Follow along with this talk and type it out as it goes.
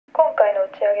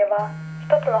上げは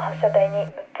1つの発射体に6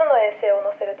つの衛星を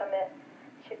乗せるため、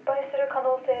失敗する可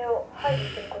能性を排除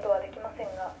することはできませ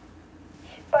んが、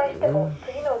失敗しても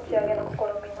次の打ち上げの試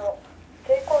みの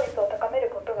成功率を高める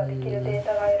ことができるデー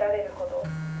タが得られるほど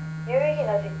有意義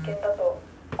な実験だと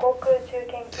航空宇宙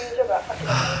研究所が明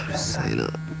らかにしました。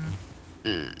ウ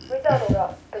ィザード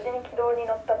が無事に軌道に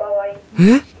乗った場合、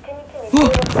1日に16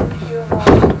の地球を回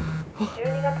り、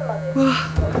12月まで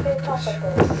惑星探査と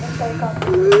天体観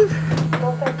測、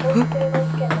搭載長期性能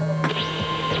試験などの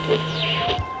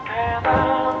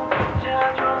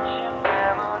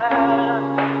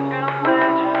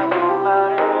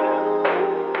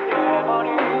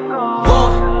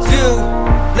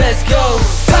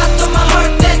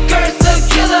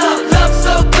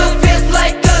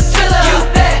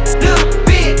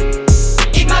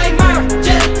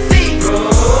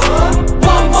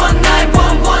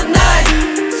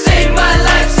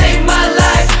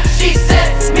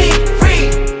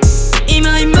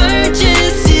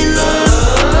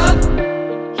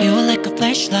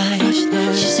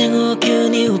視線を急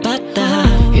に奪った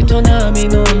営み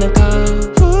の中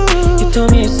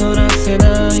瞳そらせ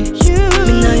ないみ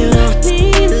んな言うの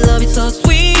に Love is so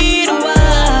sweet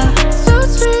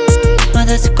ま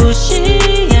だ少し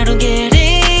I don't get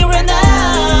it right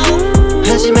now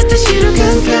初めて知る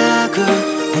感覚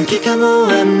本気かも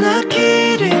I'm not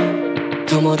kidding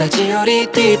友達より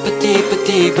deep deep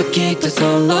deep きっとそ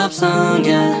う love song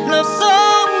yeah love song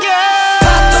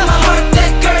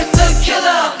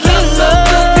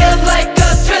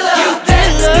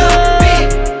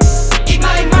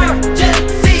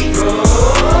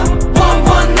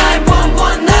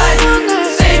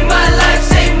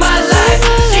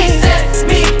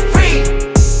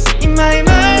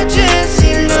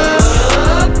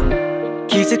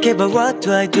What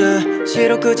do I do? 四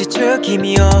六時中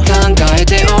君を考え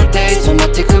て all day 染まっ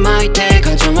てく巻いて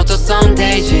感情もとそん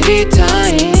でいじりた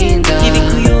いんだ響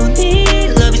くように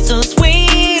Love is so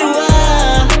sweet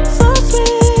so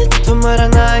sweet 止まら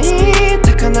ない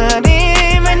高鳴り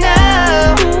right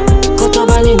now 言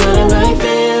葉にならない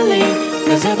feeling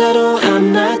なぜだろう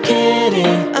I'm not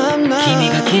kidding 君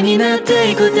が気になっ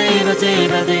ていく day by day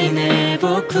by day ね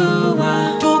僕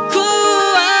は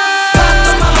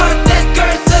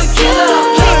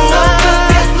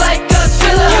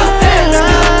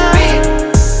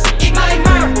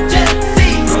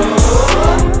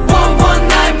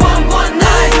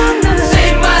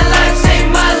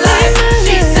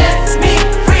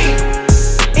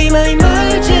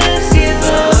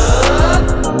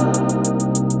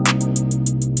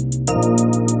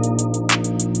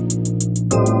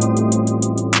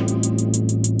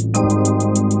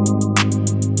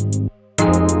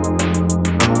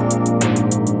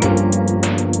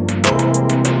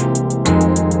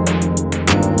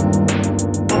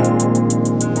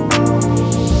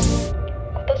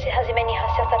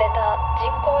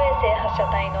発射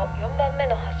体の4番目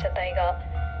の発射体が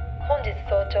本日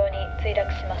早朝に墜落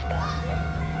しました。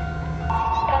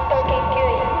担当研究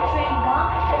員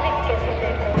発射実験の成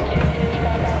功に集中した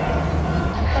後、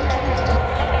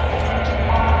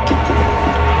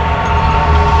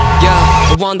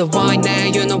I wonder why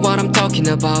ね You know what I'm talking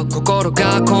about 心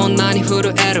がこんなに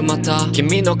震えるまた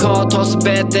君のことす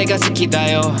べてが好き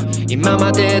だよ今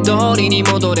まで通りに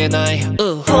戻れない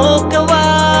他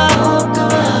は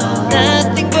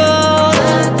Nothing but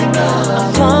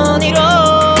a funny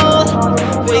road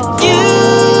with you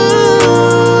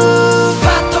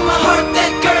Spot on my heart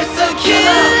that girl's a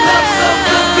killer Love so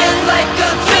good feels like a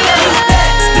thriller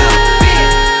New beat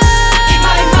in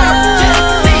my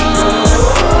emergency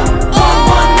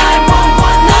 119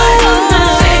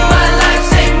 Save my life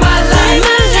save my life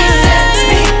She sets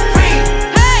me free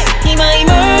In my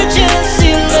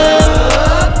emergency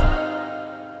love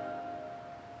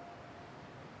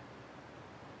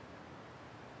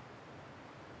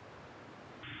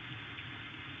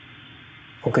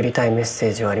送りたいメッセ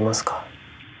ージはありますか？